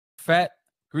fat,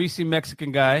 greasy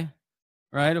Mexican guy,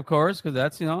 right? Of course, because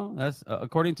that's that's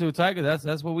according to Tyga,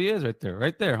 that's what he is right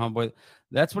there, homeboy.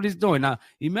 That's what he's doing. Now,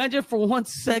 imagine for 1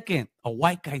 second a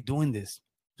white guy doing this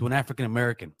to an African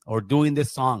American or doing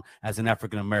this song as an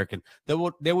African American.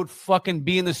 They would fucking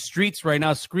be in the streets right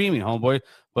now screaming, homeboy.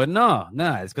 But no,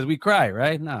 it's because we cry,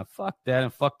 right? Nah, fuck that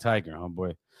and fuck Tyga,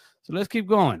 homeboy. So let's keep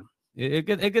going. It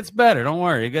gets better. Don't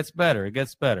worry. It gets better.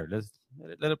 Let's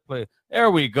let it play.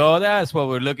 There we go. That's what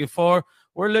we're looking for.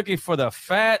 We're looking for the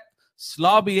fat,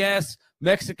 slobby ass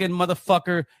Mexican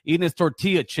motherfucker eating his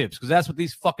tortilla chips, because that's what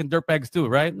these fucking dirtbags do,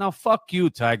 right? Now, fuck you,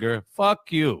 Tiger.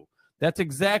 Fuck you. That's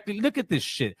exactly. Look at this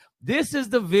shit. This is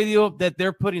the video that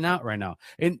they're putting out right now.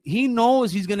 And he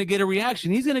knows he's going to get a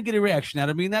reaction. He's going to get a reaction out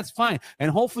of me, and that's fine.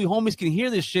 And hopefully homies can hear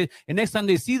this shit. And next time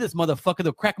they see this motherfucker,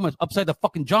 they'll crack him upside the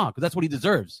fucking jaw, because that's what he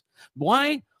deserves.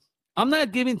 Why? I'm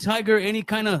not giving Tiger any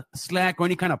kind of slack or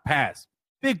any kind of pass.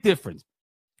 Big difference.